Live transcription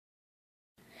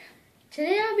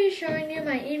Today I'll be showing you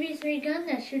my EV3 gun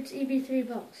that shoots EV3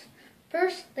 balls.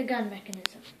 First, the gun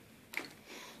mechanism.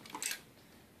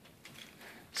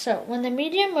 So, when the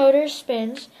medium motor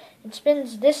spins, it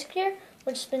spins this gear,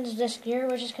 which spins this gear,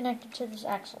 which is connected to this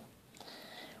axle.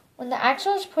 When the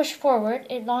axle is pushed forward,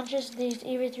 it launches these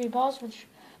EV3 balls, which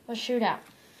will shoot out.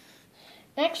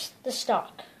 Next, the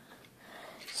stock.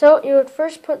 So, you would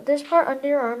first put this part under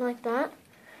your arm like that,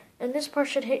 and this part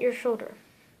should hit your shoulder.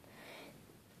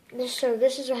 This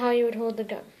is how you would hold the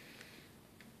gun.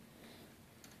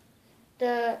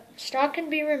 The stock can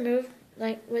be removed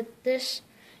like with this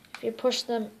if you push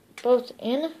them both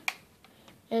in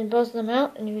and both of them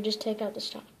out, and you just take out the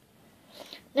stock.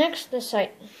 Next, the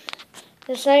sight.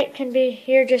 The sight can be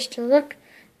here just to look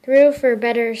through for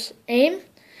better aim,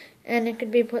 and it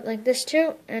could be put like this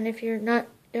too, and if you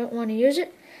don't want to use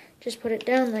it, just put it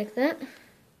down like that.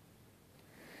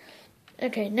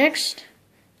 Okay, next,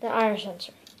 the IR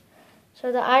sensor.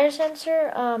 So the IR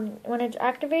sensor, when it's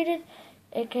activated,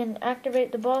 it can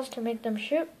activate the balls to make them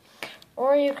shoot,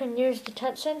 or you can use the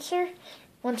touch sensor.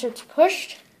 Once it's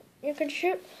pushed, you can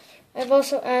shoot. I've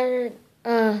also added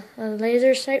a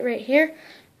laser sight right here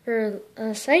for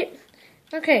sight.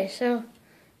 Okay, so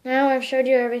now I've showed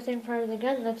you everything part of the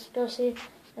gun. Let's go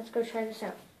try this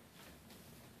out.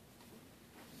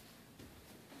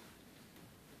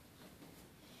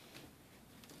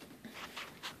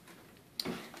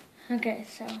 Okay,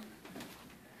 so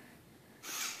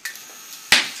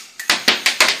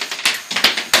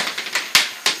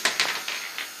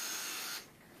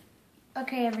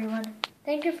okay everyone,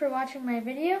 thank you for watching my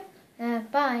video,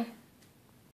 bye.